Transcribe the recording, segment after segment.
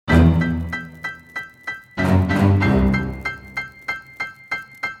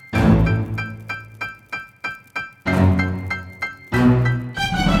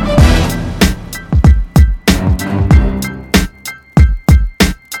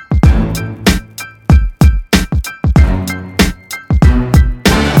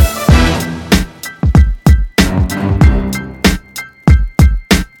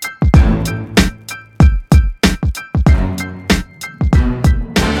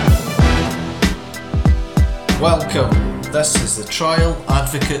Welcome. This is the Trial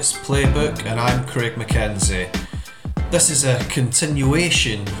Advocates Playbook and I'm Craig McKenzie. This is a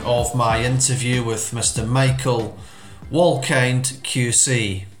continuation of my interview with Mr. Michael Walkind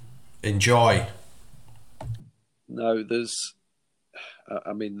QC. Enjoy. Now, the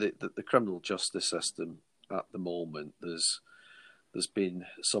criminal justice system at the moment, there's been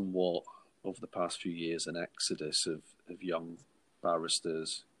somewhat, over the past few years, an exodus of young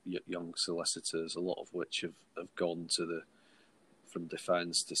barristers, young solicitors, a lot of which have gone from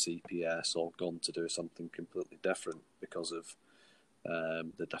defence to CPS, or gone to do something completely different because of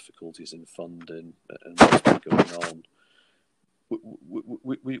the difficulties in funding and what's been going on.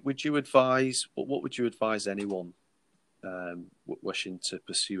 Would you advise? What would you advise anyone wishing to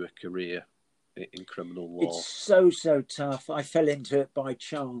pursue a career in criminal law? It's so tough. I fell into it by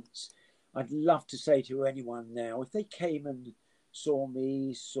chance. I'd love to say to anyone now, if they came and saw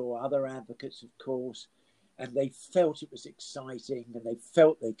me, saw other advocates, of course, and they felt it was exciting and they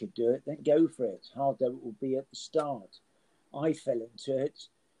felt they could do it, then go for it. Hard though it will be at the start. I fell into it.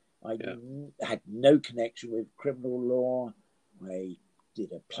 I had no connection with criminal law. I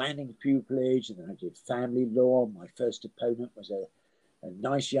did a planning pupillage and then I did family law. My first opponent was a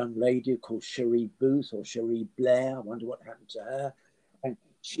nice young lady called Cherie Booth or Cherie Blair. I wonder what happened to her. And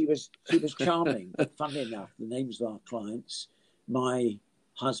she was charming. But funnily enough, the names of our clients, my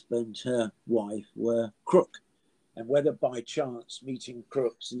husband, her wife, were crook. And whether by chance meeting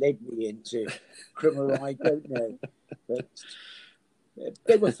crooks led me into criminal, I don't know. But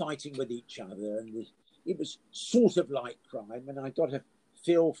they were fighting with each other and it was sort of like crime, and I got a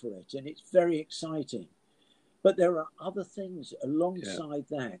feel for it, and it's very exciting. But there are other things alongside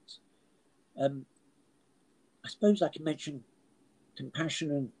that. I suppose I can mention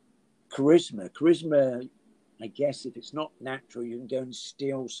compassion and charisma. Charisma, I guess, if it's not natural, you can go and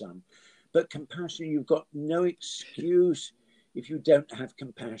steal some. But compassion, you've got no excuse if you don't have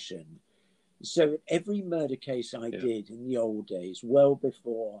compassion. So every murder case I did in the old days, well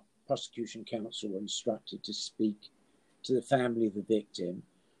before prosecution counsel were instructed to speak to the family of the victim,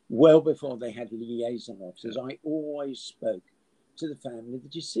 well before they had liaison officers, I always spoke to the family of the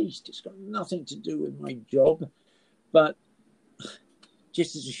deceased. It's got nothing to do with my job, but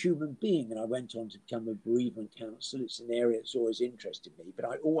just as a human being. And I went on to become a bereavement counsellor. It's an area that's always interested me, but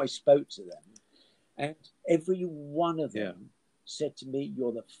I always spoke to them. And every one of them said to me,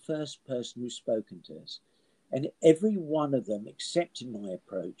 "You're the first person who's spoken to us." And every one of them accepted my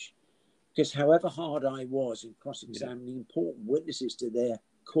approach, because however hard I was in cross-examining important witnesses to their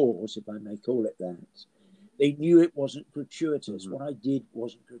cause, if I may call it that, they knew it wasn't gratuitous. What I did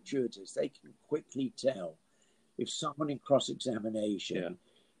wasn't gratuitous. They can quickly tell if someone in cross-examination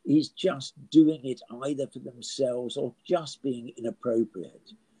is just doing it either for themselves or just being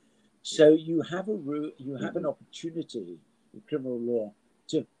inappropriate. So you have an opportunity in criminal law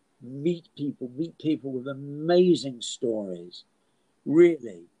to meet people with amazing stories.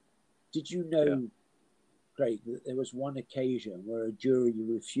 Really. Did you know, Craig, that there was one occasion where a jury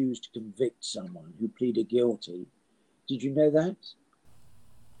refused to convict someone who pleaded guilty? Did you know that?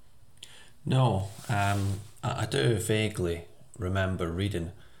 No, I do vaguely remember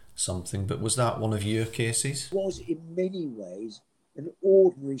reading something, but was that one of your cases? It was in many ways an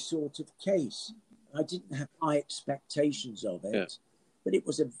ordinary sort of case. I didn't have high expectations of it, but it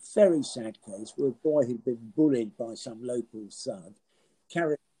was a very sad case where a boy who'd been bullied by some local thug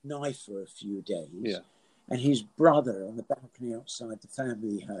carried a knife for a few days, and his brother on the balcony outside the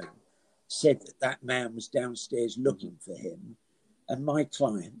family home said that man was downstairs looking for him, and my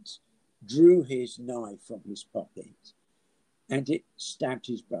client drew his knife from his pocket and it stabbed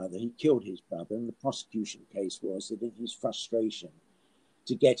his brother. He killed his brother, and the prosecution case was that in his frustration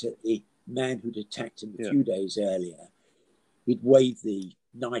to get at the man who'd attacked him a few days earlier, he'd waved the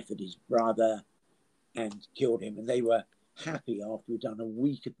knife at his brother and killed him. And they were happy, after we'd done a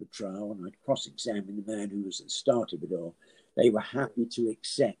week at the trial and I'd cross-examined the man who was at the start of it all, they were happy to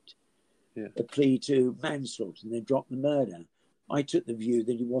accept a plea to manslaughter and then drop the murder. I took the view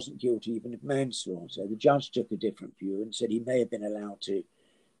that he wasn't guilty even of manslaughter. The judge took a different view and said he may have been allowed to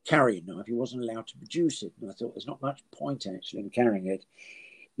carry a knife. He wasn't allowed to produce it. And I thought there's not much point actually in carrying it.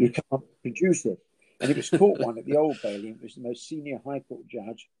 You can't produce it. And it was court one at the Old Bailey. It was the most senior High Court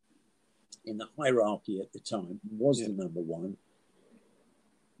judge in the hierarchy at the time, was the number one.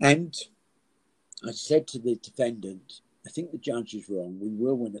 And I said to the defendant, I think the judge is wrong. We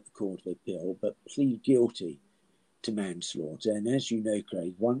will win at the Court of Appeal, but plead guilty to manslaughter. And as you know,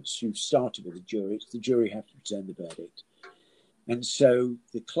 Craig, once you've started with the jury, it's the jury have to return the verdict. And so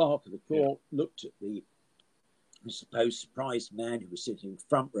the clerk of the court looked at the, I suppose, surprised man who was sitting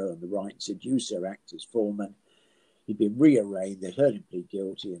front row on the right and said, "You, sir, act as foreman. he'd been rearranged. They heard him plead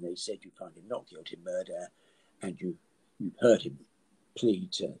guilty, and they said, you find him not guilty of murder, and you heard him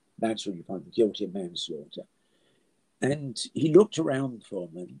plead to manslaughter, you find him guilty of manslaughter. And he looked around for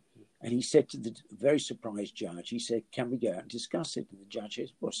them, and he said to the very surprised judge, he said, can we go out and discuss it? And the judge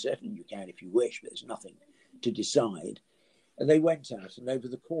said, well, certainly you can if you wish, but there's nothing to decide. And they went out, and over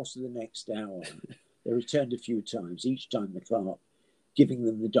the course of the next hour, they returned a few times, each time the clerk giving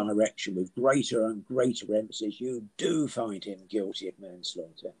them the direction with greater and greater emphasis, you do find him guilty of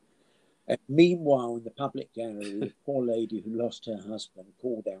manslaughter. And meanwhile, in the public gallery, the poor lady who lost her husband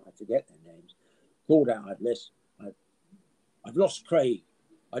called out, I forget their names, called out, I've lost Craig.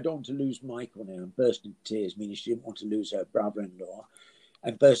 I don't want to lose Michael now, and burst into tears, meaning she didn't want to lose her brother-in-law,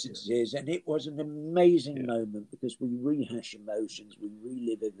 and burst into tears. And it was an amazing moment because we rehash emotions, we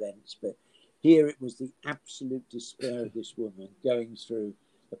relive events, but here it was the absolute despair of this woman going through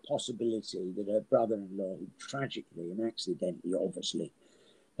the possibility that her brother-in-law, who tragically and accidentally, obviously,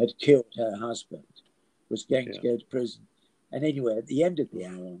 had killed her husband, was going to go to prison. And anyway, at the end of the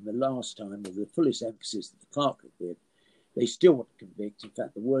hour, on the last time, with the fullest emphasis that the clerk could give, they still want to convict. In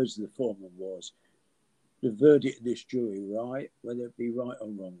fact, the words of the foreman was, the verdict of this jury, right, whether it be right or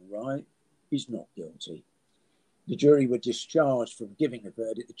wrong, right, is not guilty. The jury were discharged from giving a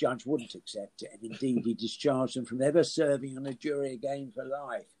verdict. The judge wouldn't accept it. And indeed, he discharged them from ever serving on a jury again for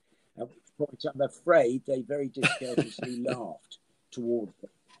life. At which point, I'm afraid, they very discourteously laughed toward them.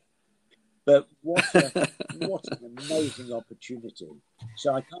 But what an amazing opportunity.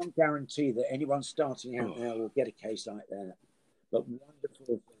 So I can't guarantee that anyone starting out now will get a case like that. But wonderful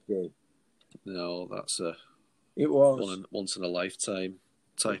if they do. No, that's it was once in a lifetime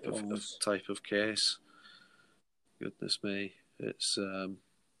type of case. Goodness me, it's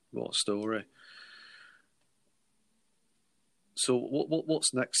what a story. So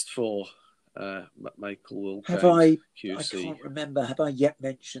what's next for Michael Wilkins, QC? I can't remember. Have I yet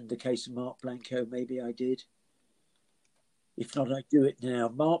mentioned the case of Mark Blanco? Maybe I did. If not, I do it now.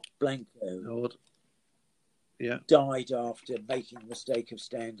 Mark Blanco died after making the mistake of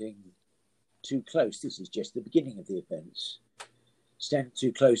standing too close. This is just the beginning of the events. Standing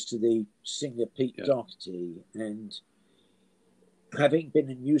too close to the singer Pete Doherty, and having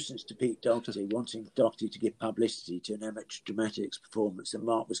been a nuisance to Pete Doherty, wanting Doherty to give publicity to an amateur dramatics performance that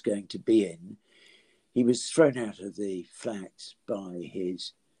Mark was going to be in, he was thrown out of the flat by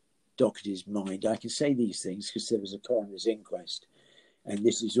Doherty's mind. I can say these things because there was a coroner's inquest, and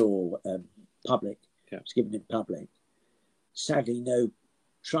this is all public. It's given in public. Sadly, no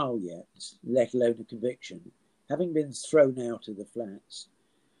trial yet, let alone a conviction. Having been thrown out of the flats,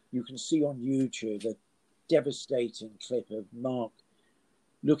 you can see on YouTube a devastating clip of Mark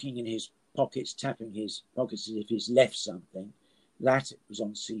looking in his pockets, tapping his pockets as if he's left something. That was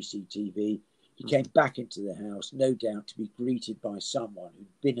on CCTV. He came back into the house, no doubt to be greeted by someone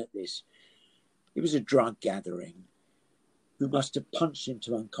who'd been at this. It was a drug gathering, who must have punched him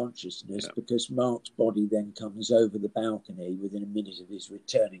to unconsciousness because Mark's body then comes over the balcony within a minute of his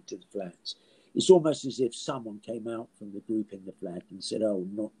returning to the flats. It's almost as if someone came out from the group in the flat and said, oh,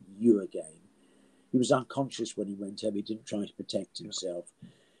 not you again. He was unconscious when he went over. He didn't try to protect himself.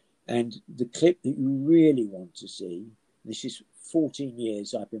 And the clip that you really want to see, this is 14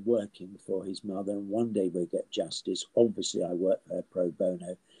 years I've been working for his mother, and one day we'll get justice. Obviously, I work for her pro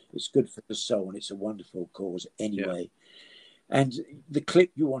bono. It's good for the soul, and it's a wonderful cause anyway. And the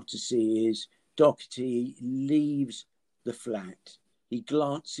clip you want to see is Doherty leaves the flat. He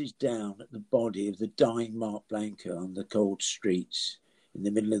glances down at the body of the dying Mark Blanco on the cold streets in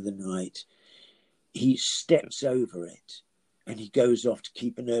the middle of the night. He steps over it and he goes off to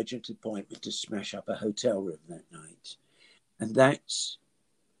keep an urgent appointment to smash up a hotel room that night. And that's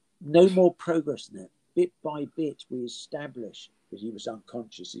no more progress than that. Bit by bit, we establish that he was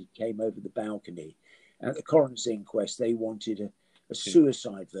unconscious. He came over the balcony. At the coroner's inquest, they wanted a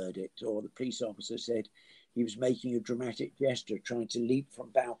suicide verdict, or the police officer said he was making a dramatic gesture, trying to leap from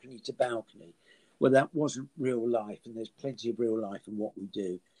balcony to balcony. Well, that wasn't real life, and there's plenty of real life in what we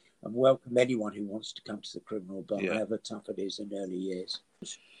do. And welcome anyone who wants to come to the criminal bar, however tough it is in early years.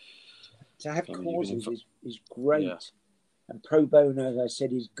 To have causes is great. And pro bono, as I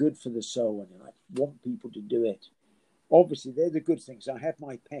said, is good for the soul, and I want people to do it. Obviously, they're the good things. I have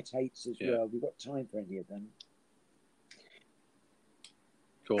my pet hates as well. We've got time for any of them.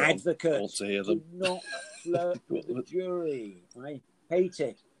 Advocates do not flirt with the jury. I hate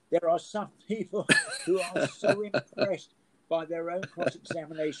it. There are some people who are so impressed by their own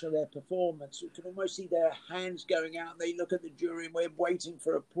cross-examination of their performance. You can almost see their hands going out, and they look at the jury and we're waiting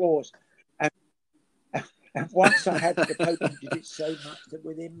for applause. And once I had the Pope did it so much that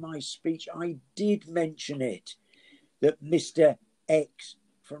within my speech I did mention it. that Mr. X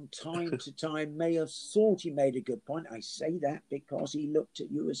from time to time may have thought he made a good point. I say that because he looked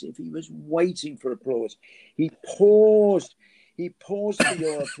at you as if he was waiting for applause. He paused for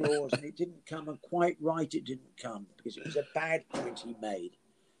your applause, and it didn't come, and quite right it didn't come, because it was a bad point he made.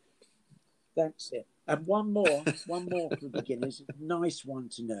 That's it. And one more for beginners, a nice one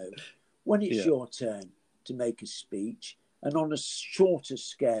to know. When it's your turn to make a speech, and on a shorter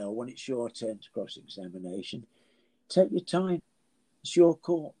scale, when it's your turn to cross-examination, take your time. It's your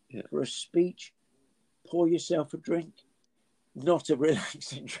call. For a speech, pour yourself a drink. Not a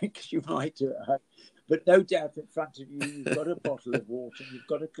relaxing drink, as you might do at home. But no doubt in front of you, you've got a bottle of water, you've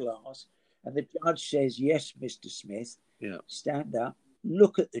got a glass, and the judge says, yes, Mr. Smith, stand up,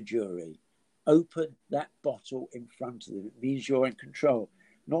 look at the jury, open that bottle in front of them. It means you're in control.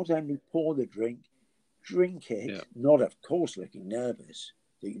 Not only pour the drink it, not of course looking nervous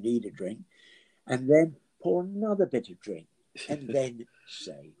that you need a drink, and then pour another bit of drink, and then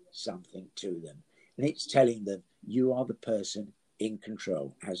say something to them. And it's telling them you are the person in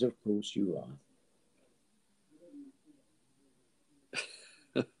control, as of course you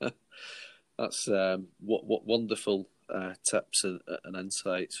are. That's what wonderful tips and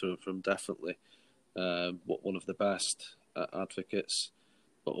insights from definitely one of the best advocates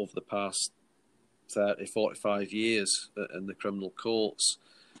over the past 30, 45 years in the criminal courts.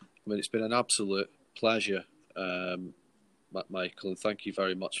 I mean, it's been an absolute pleasure, Michael, and thank you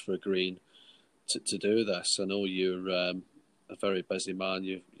very much for agreeing to do this. I know you're a very busy man.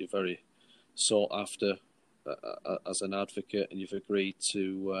 You're very sought after as an advocate, and you've agreed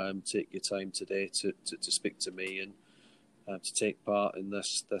to take your time today to speak to me and to take part in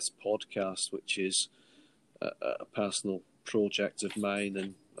this podcast, which is a personal project of mine,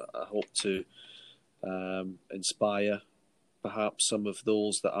 and I hope to inspire perhaps some of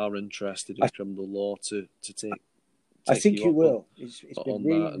those that are interested in criminal law to take I think you will. It's been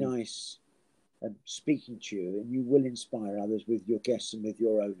really nice speaking to you, and you will inspire others with your guests and with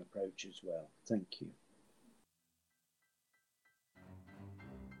your own approach as well. Thank you.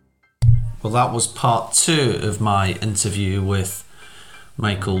 Well, that was part 2 of my interview with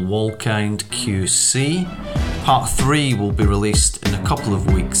Michael Wolkind QC. Part 3 will be released in a couple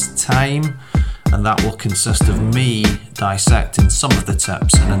of weeks' time, and that will consist of me dissecting some of the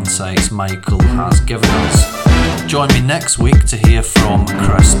tips and insights Michael has given us. Join me next week to hear from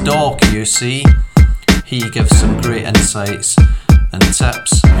Chris Daw QC. He gives some great insights and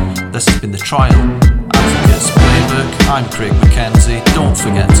tips. This has been the Trial Advocates Playbook. I'm Craig McKenzie. Don't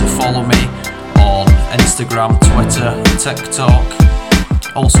forget to follow me on Instagram, Twitter, TikTok.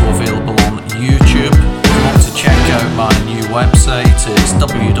 Also available on YouTube. If you want to check out my new website, it's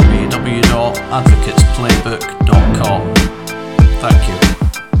www.advocatesplaybook.com. Thank you.